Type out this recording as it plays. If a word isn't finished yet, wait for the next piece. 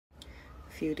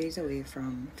few days away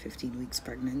from 15 weeks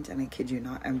pregnant, and I kid you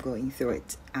not, I'm going through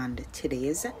it. And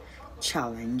today's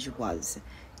challenge was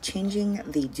changing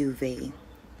the duvet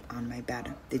on my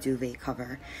bed, the duvet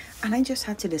cover. And I just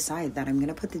had to decide that I'm going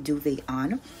to put the duvet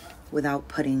on without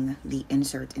putting the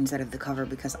insert inside of the cover,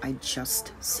 because I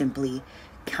just simply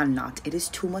cannot. It is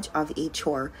too much of a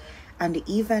chore. And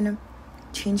even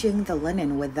changing the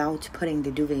linen without putting the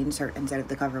duvet insert inside of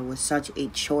the cover was such a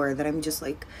chore that I'm just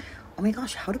like, oh my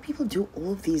gosh, how do people do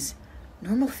all of these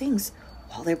normal things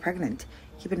while they're pregnant?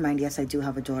 Keep in mind, yes, I do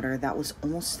have a daughter. That was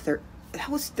that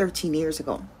was 13 years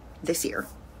ago this year.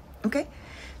 Okay,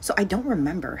 so I don't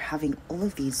remember having all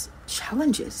of these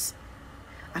challenges,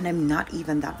 and I'm not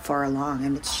even that far along,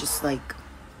 and it's just like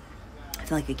I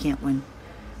feel like I can't win.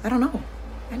 I don't know.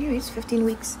 Anyways, 15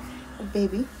 weeks of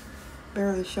baby,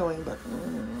 barely showing, but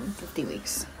 50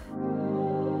 weeks.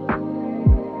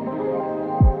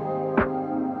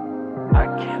 I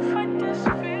can't fight this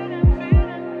feeling.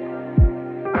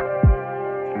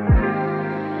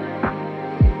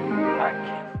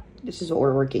 This is what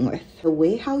we're working with. The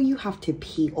way how you have to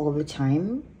pee all the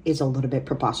time is a little bit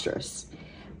preposterous.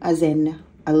 As in,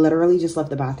 I literally just left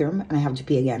the bathroom and I have to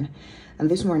pee again.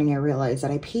 And this morning I realized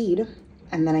that I peed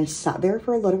and then I sat there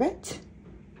for a little bit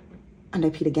and I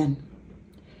peed again.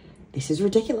 This is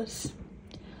ridiculous.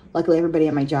 Luckily, everybody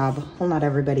at my job, well, not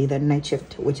everybody, the night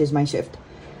shift, which is my shift,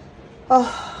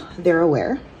 oh, they're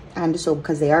aware. And so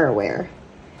because they are aware,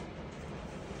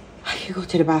 I can go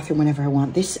to the bathroom whenever I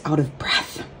want. This out of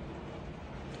breath.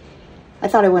 I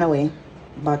thought I went away,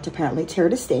 but apparently it's here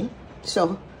to stay.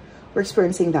 So we're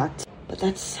experiencing that. But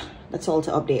that's all to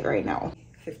update right now.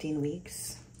 15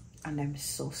 weeks, and I'm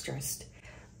so stressed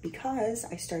because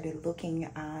I started looking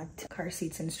at car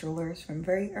seats and strollers from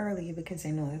very early, because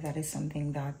I know that that is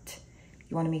something that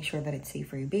you want to make sure that it's safe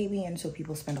for your baby. And so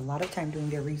people spend a lot of time doing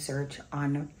their research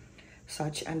on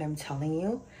such. And I'm telling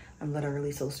you, I'm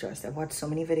literally so stressed. I've watched so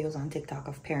many videos on TikTok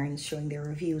of parents showing their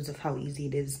reviews of how easy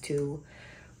it is to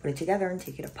put it together and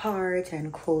take it apart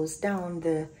and close down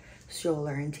the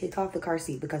stroller and take off the car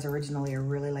seat, because originally I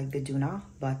really liked the Duna,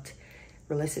 but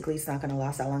realistically it's not going to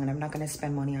last that long, and I'm not going to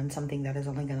spend money on something that is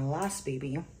only going to last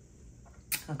baby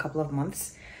a couple of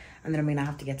months, and then I'm going to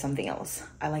have to get something else.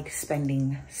 I like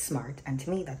spending smart, and to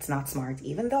me that's not smart,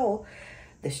 even though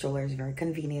the stroller is very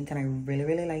convenient and I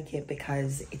really like it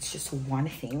because it's just one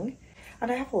thing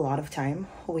and I have a lot of time,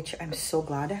 which I'm so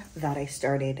glad that I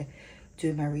started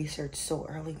doing my research so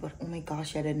early. But oh my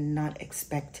gosh, I did not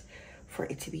expect for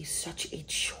it to be such a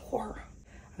chore.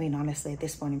 I mean, honestly, at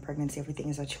this point in pregnancy, everything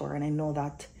is a chore, and I know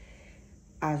that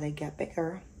as I get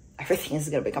bigger, everything is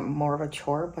going to become more of a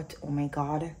chore. But oh my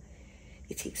god,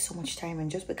 it takes so much time. And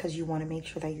just because you want to make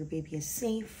sure that your baby is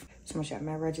safe, so much that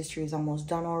my registry is almost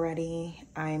done already.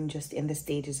 I'm just in the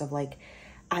stages of like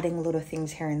adding little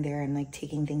things here and there and like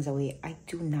taking things away. I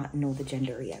do not know the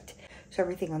gender yet. So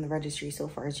everything on the registry so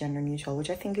far is gender neutral, which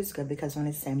I think is good, because when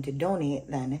it's time to donate,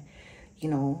 then, you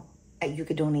know, you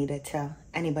could donate it to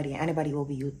anybody. Anybody will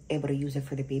be able to use it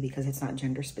for the baby because it's not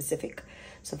gender specific.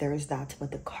 So there is that.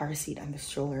 But the car seat and the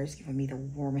stroller is giving me the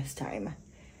warmest time.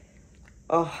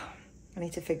 Oh, I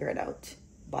need to figure it out.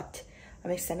 But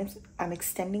I'm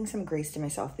extending some grace to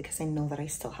myself because I know that I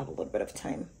still have a little bit of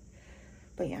time.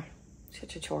 But yeah,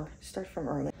 such a chore. Start from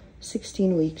early.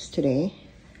 16 weeks today.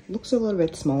 Looks a little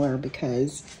bit smaller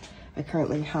because I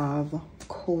currently have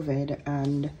COVID,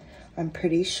 and I'm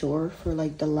pretty sure for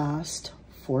like the last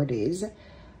 4 days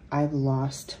I've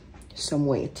lost some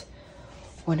weight.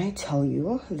 When I tell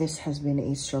you this has been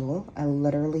a struggle, I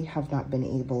literally have not been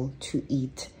able to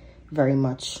eat very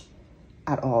much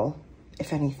at all.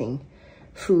 If anything,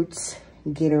 fruits,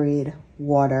 Gatorade,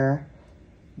 water,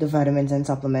 the vitamins and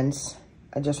supplements.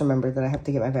 I just remembered that I have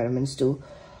to get my vitamins too.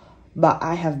 But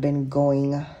I have been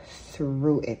going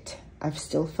through it. I've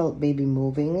still felt baby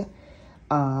moving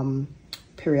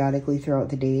periodically throughout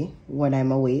the day when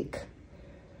I'm awake,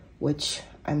 which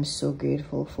I'm so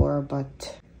grateful for.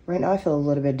 But right now I feel a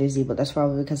little bit dizzy, but that's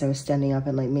probably because I was standing up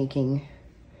and like making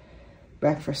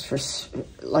breakfast for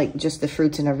like just the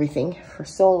fruits and everything for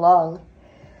so long.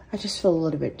 I just feel a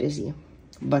little bit dizzy.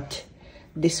 But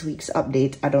this week's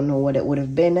update, I don't know what it would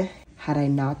have been had I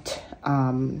not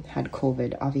had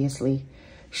COVID. Obviously,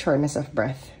 shortness of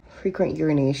breath, frequent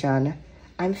urination.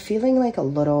 I'm feeling like a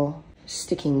little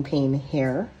sticking pain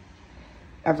here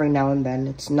every now and then.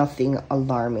 It's nothing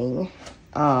alarming.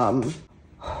 Yeah,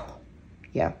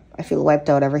 I feel wiped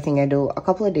out everything I do. A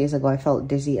couple of days ago I felt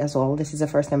dizzy as well. This is the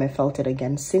first time I felt it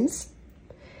again since.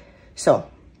 So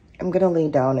I'm gonna lay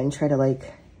down and try to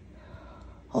like,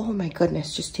 oh my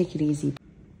goodness, just take it easy.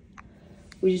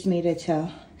 We just made it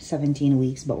to 17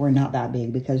 weeks, but we're not that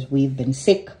big because we've been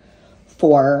sick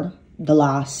for the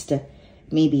last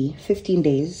maybe 15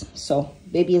 days. So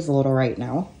baby is little right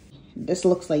now. This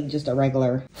looks like just a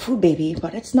regular food baby,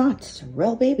 but it's not. It's a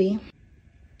real baby.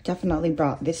 Definitely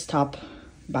brought this top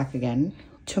back again.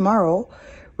 Tomorrow,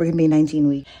 we're gonna be 19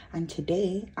 weeks. And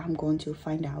today, I'm going to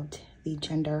find out the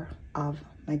gender of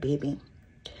my baby.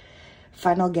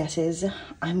 Final guesses,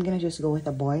 I'm gonna just go with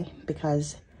a boy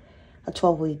because at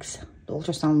 12 weeks, the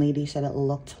ultrasound lady said it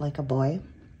looked like a boy.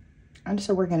 And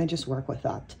so we're gonna just work with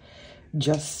that,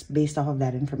 just based off of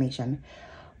that information.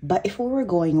 But if we were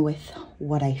going with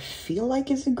what I feel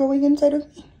like is growing inside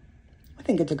of me, I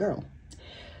think it's a girl.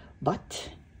 But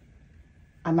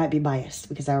I might be biased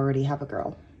because I already have a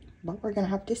girl. But we're gonna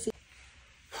have to see.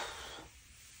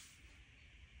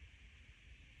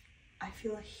 I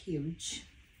feel huge.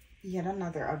 Yet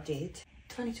another update.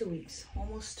 22 weeks,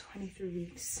 almost 23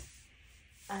 weeks.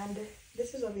 And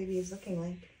this is what baby is looking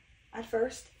like. At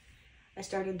first, I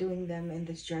started doing them in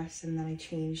this dress and then I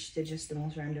changed to just the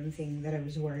most random thing that I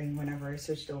was wearing whenever I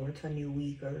switched over to a new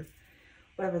week or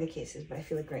whatever the case is. But I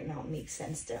feel like right now it makes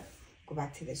sense to go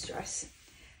back to this dress.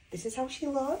 This is how she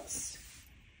looks.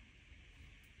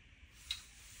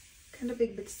 Kind of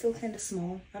big, but still kind of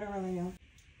small. I don't really know.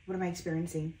 What am I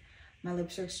experiencing? My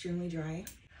lips are extremely dry.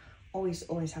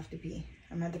 Always have to pee.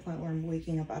 I'm at the point where I'm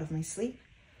waking up out of my sleep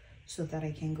so that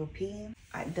I can go pee.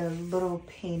 The little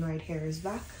pain right here is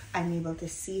back. I'm able to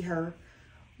see her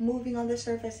moving on the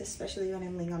surface, especially when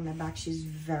I'm laying on my back. She's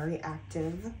very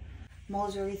active.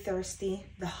 Mo's very thirsty.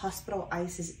 The hospital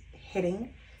ice is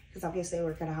hitting because obviously I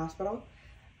work at a hospital.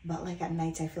 But like at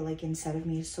nights, I feel like inside of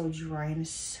me is so dry and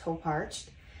so parched.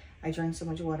 I drink so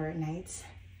much water at night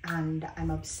and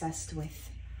I'm obsessed with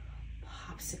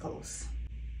popsicles.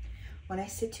 When I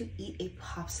sit to eat a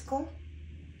popsicle,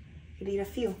 I could eat a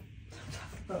few.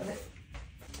 About it.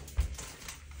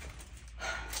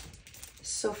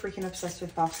 So freaking obsessed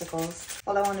with popsicles.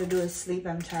 All I want to do is sleep.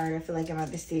 I'm tired. I feel like I'm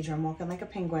at this stage where I'm walking like a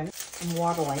penguin. I'm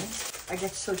waddling. I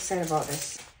get so excited about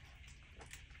this.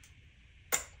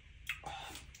 Oh,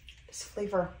 this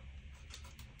flavor.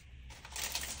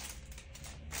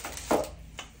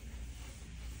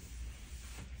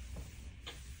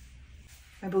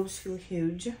 My boobs feel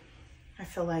huge. I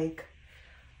feel like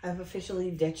I've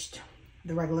officially ditched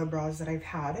the regular bras that I've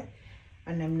had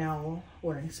and I'm now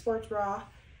wearing sports bra,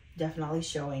 definitely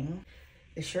showing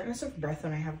the shortness of breath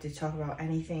when I have to talk about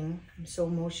anything. I'm so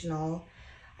emotional.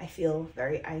 I feel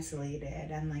very isolated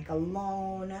and like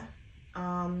alone.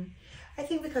 I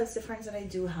think because the friends that I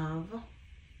do have,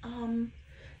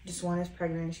 just one is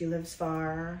pregnant, she lives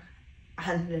far,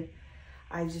 and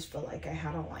I just feel like I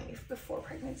had a life before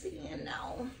pregnancy and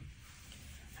now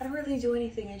I don't really do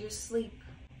anything. I just sleep.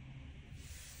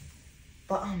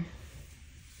 But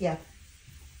yeah,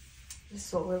 this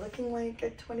is what we're looking like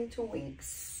at 22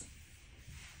 weeks.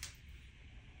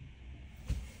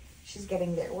 She's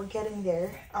getting there. We're getting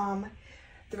there.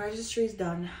 The registry is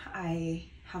done. I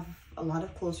have a lot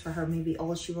of clothes for her, maybe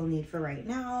all she will need for right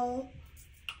now.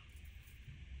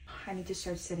 I need to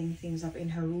start setting things up in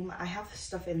her room. I have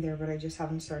stuff in there, but I just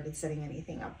haven't started setting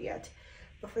anything up yet.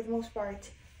 But for the most part,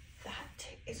 that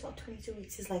is what 22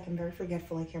 weeks is like. I'm very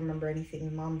forgetful. I can't remember anything.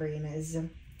 The mom brain is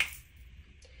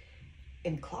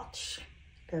in clutch.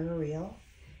 Very real.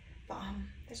 But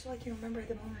that's all I can remember at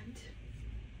the moment.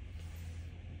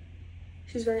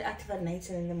 She's very active at nights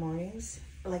and in the mornings.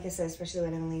 Like I said, especially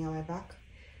when I'm laying on my back.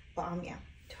 But yeah,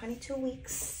 22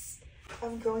 weeks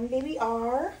of growing baby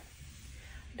R.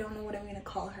 Don't know what I'm gonna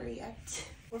call her yet.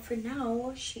 But for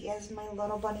now, she is my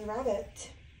little bunny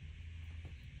rabbit.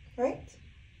 Right?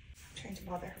 I'm trying to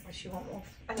bother her, but she won't move.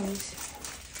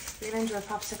 Anyways, we're gonna enjoy a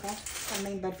popsicle and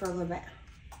lay in bed for a little bit.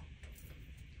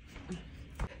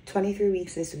 23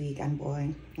 weeks this week, and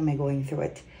boy, am I going through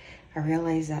it. I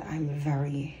realize that I'm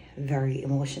very, very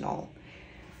emotional.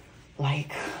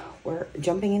 Like, we're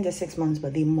jumping into 6 months,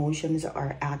 but the emotions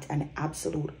are at an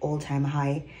absolute all-time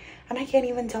high. And I can't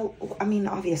even tell. I mean,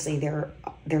 obviously,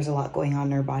 there's a lot going on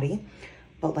in her body,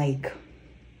 but like,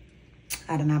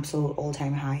 at an absolute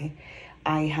all-time high.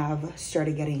 I have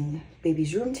started getting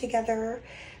baby's room together,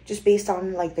 just based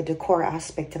on like the decor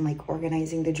aspect and like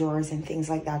organizing the drawers and things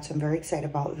like that. So I'm very excited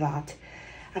about that.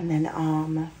 And then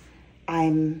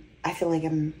I feel like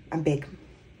I'm big.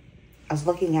 I was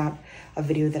looking at a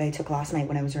video that I took last night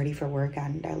when I was ready for work,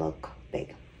 and I look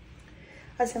big.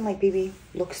 As in, like, baby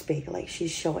looks big, like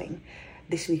she's showing.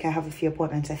 This week I have a few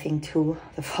appointments. I think 2.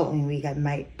 The following week I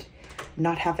might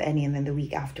not have any, and then the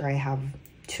week after I have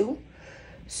 2.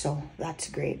 So that's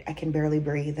great. I can barely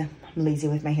breathe. I'm lazy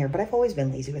with my hair, but I've always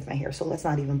been lazy with my hair, so let's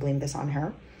not even blame this on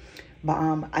her.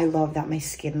 But I love that my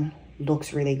skin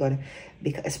looks really good,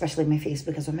 because especially my face,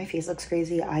 because when my face looks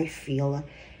crazy, I feel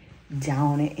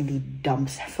down in the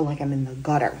dumps. I feel like I'm in the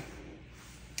gutter.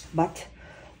 But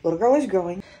little girl is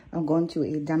growing. I'm going to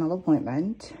a dental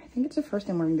appointment. I think it's the first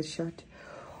time wearing this shirt,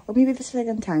 or maybe the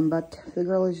second time, but the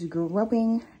girl is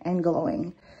growing and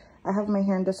glowing. I have my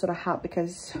hair in this sort of hat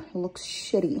because it looks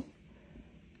shitty,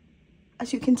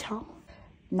 as you can tell.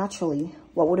 Naturally,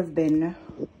 what would have been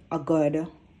a good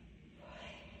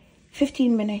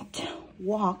 15-minute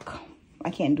walk, I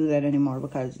can't do that anymore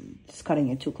because it's cutting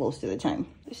it too close to the time.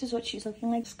 This is what she's looking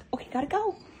like. Okay, gotta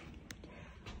go.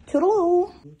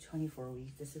 Toodaloo. 24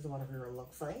 weeks, this is what her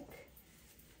looks like.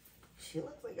 She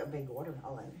looks like a big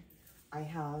watermelon. I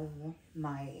have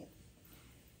my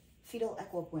fetal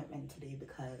echo appointment today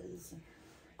because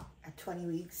at 20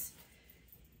 weeks,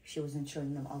 she wasn't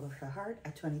showing them all of her heart.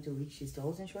 At 22 weeks, she still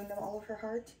wasn't showing them all of her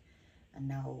heart. And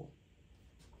now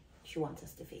she wants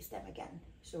us to FaceTime again.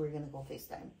 So we're gonna go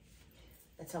FaceTime.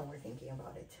 That's how we're thinking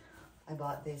about it. I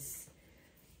bought this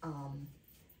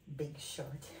big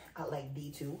shirt at like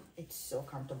D2. It's so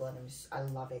comfortable and I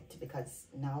love it because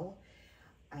now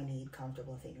I need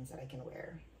comfortable things that I can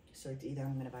wear. So it's either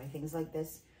I'm gonna buy things like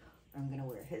this or I'm gonna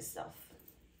wear his stuff.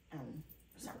 And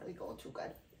it's not really going too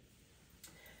good.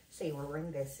 Say we're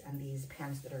wearing this and these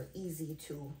pants that are easy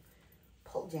to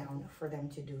pull down for them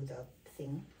to do the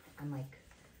thing and like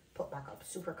put back up.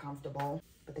 Super comfortable.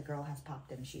 But the girl has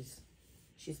popped and she's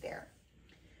there.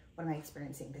 What am I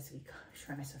experiencing this week?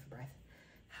 Shortness of breath.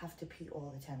 Have to pee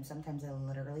all the time. Sometimes I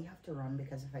literally have to run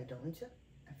because if I don't,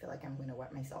 I feel like I'm gonna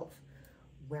wet myself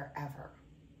wherever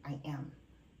I am.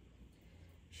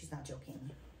 She's not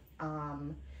joking.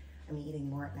 I'm eating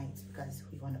more at nights because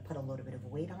we want to put a little bit of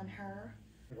weight on her.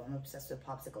 I'm obsessed with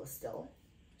popsicles still,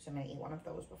 so I'm gonna eat one of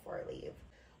those before I leave.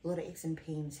 A little aches and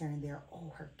pains here and there.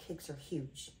 Oh, her kicks are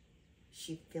huge.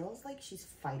 She feels like she's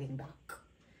fighting back.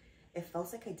 It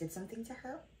feels like I did something to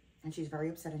her and she's very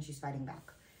upset and she's fighting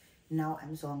back. Now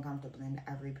I'm so uncomfortable in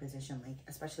every position, like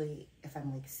especially if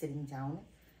I'm like sitting down,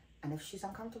 and if she's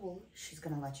uncomfortable, she's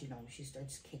gonna let you know. She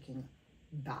starts kicking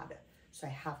bad, so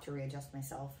I have to readjust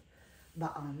myself.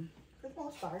 But for the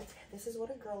most part, this is what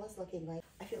a girl is looking like.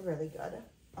 I feel really good.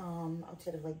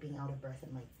 Outside of like being out of breath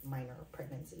and like minor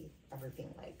pregnancy,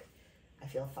 everything, like I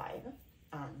feel fine,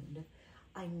 and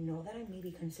I know that I may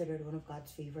be considered one of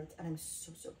God's favorites, and I'm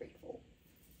so grateful.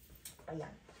 But yeah,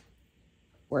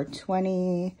 we're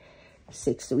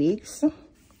 26 weeks.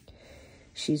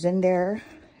 She's in there.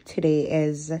 Today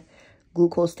is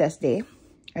glucose test day.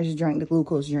 I just drank the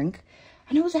glucose drink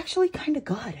and it was actually kind of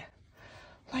good.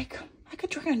 Like I could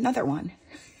drink another one.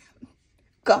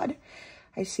 God,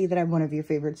 I see that I'm one of your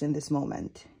favorites in this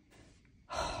moment.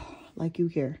 Like you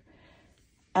here.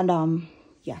 And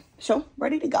yeah, so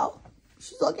ready to go.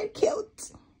 She's looking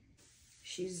cute.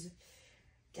 She's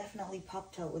definitely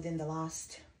popped out within the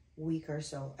last week or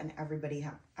so, and everybody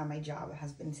at my job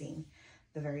has been saying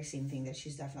the very same thing, that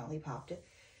she's definitely popped it.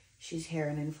 She's here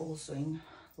and in full swing.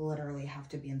 Literally have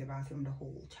to be in the bathroom the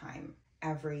whole time,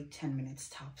 every 10 minutes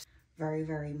tops.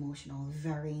 Very emotional,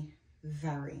 very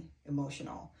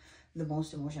emotional. The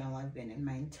most emotional I've been in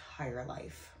my entire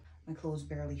life. My clothes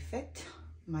barely fit.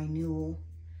 My new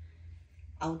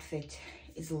outfit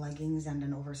is leggings and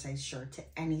an oversized shirt to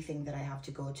anything that I have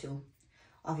to go to.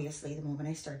 Obviously, the moment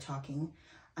I start talking,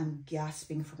 I'm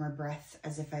gasping for my breath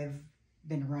as if I've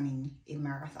been running a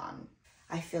marathon.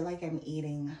 I feel like I'm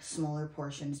eating smaller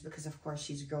portions because of course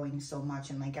she's growing so much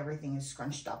and like everything is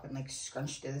scrunched up and like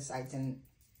scrunched to the sides, and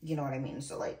you know what I mean?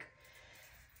 So like,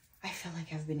 I feel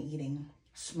like I've been eating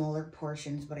smaller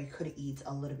portions, but I could eat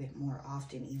a little bit more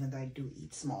often, even though I do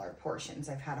eat smaller portions.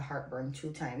 I've had heartburn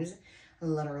 2 times. I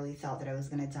literally thought that I was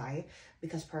gonna die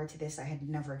because prior to this, I had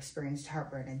never experienced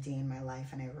heartburn a day in my life.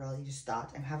 And I really just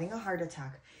thought, I'm having a heart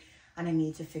attack and I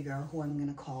need to figure out who I'm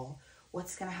gonna call.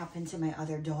 What's gonna happen to my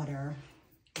other daughter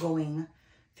going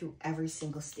through every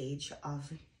single stage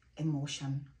of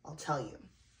emotion, I'll tell you.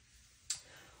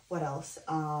 What else?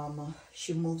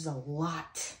 She moves a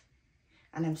lot.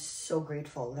 And I'm so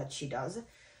grateful that she does.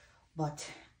 But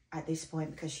at this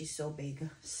point, because she's so big,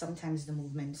 sometimes the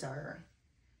movements are,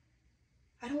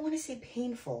 I don't want to say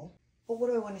painful, but what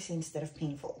do I want to say instead of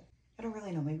painful? I don't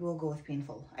really know. Maybe we'll go with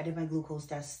painful. I did my glucose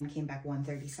test and came back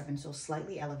 137, so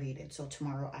slightly elevated. So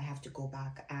tomorrow I have to go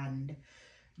back and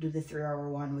do the 3-hour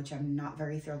one, which I'm not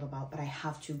very thrilled about, but I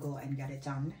have to go and get it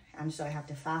done. And so I have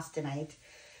to fast tonight.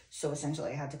 So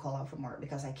essentially I had to call out from work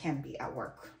because I can't be at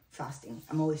work fasting.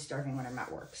 I'm always starving when I'm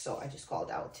at work, so I just called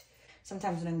out.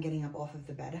 Sometimes when I'm getting up off of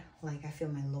the bed, like I feel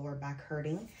my lower back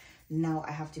hurting. Now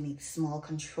I have to make small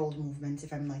controlled movements.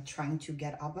 If I'm like trying to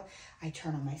get up, I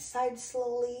turn on my side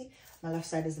slowly. My left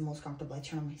side is the most comfortable. I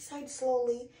turn on my side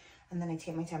slowly, and then I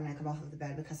take my time and I come off of the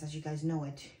bed, because as you guys know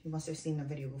it, you must have seen the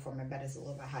video before, my bed is a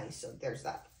little bit high, so there's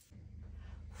that.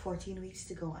 14 weeks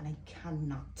to go, and I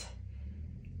cannot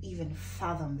even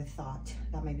fathom the thought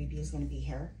that my baby is going to be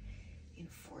here in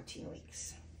 14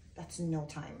 weeks. That's no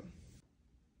time.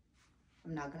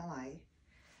 I'm not gonna lie,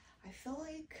 I feel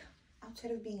like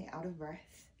outside of being out of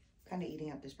breath, kind of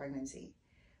eating up this pregnancy,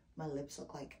 my lips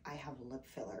look like I have lip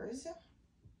fillers.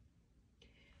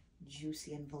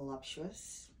 Juicy and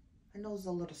voluptuous. My nose is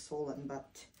a little swollen, but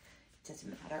it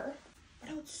doesn't matter. But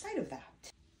outside of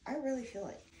that, I really feel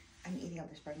like I'm eating up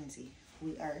this pregnancy.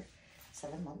 We are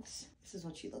 7 months. This is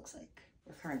what she looks like.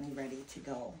 We're currently ready to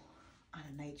go on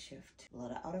a night shift. A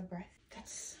little out of breath.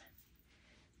 That's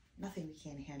nothing we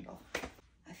can't handle.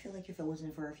 I feel like if it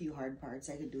wasn't for a few hard parts,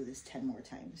 I could do this 10 more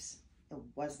times. It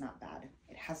was not bad.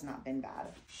 It has not been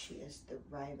bad. She is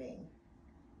thriving.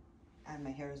 And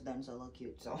my hair is done, so I look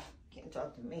cute, so can't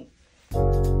talk to me.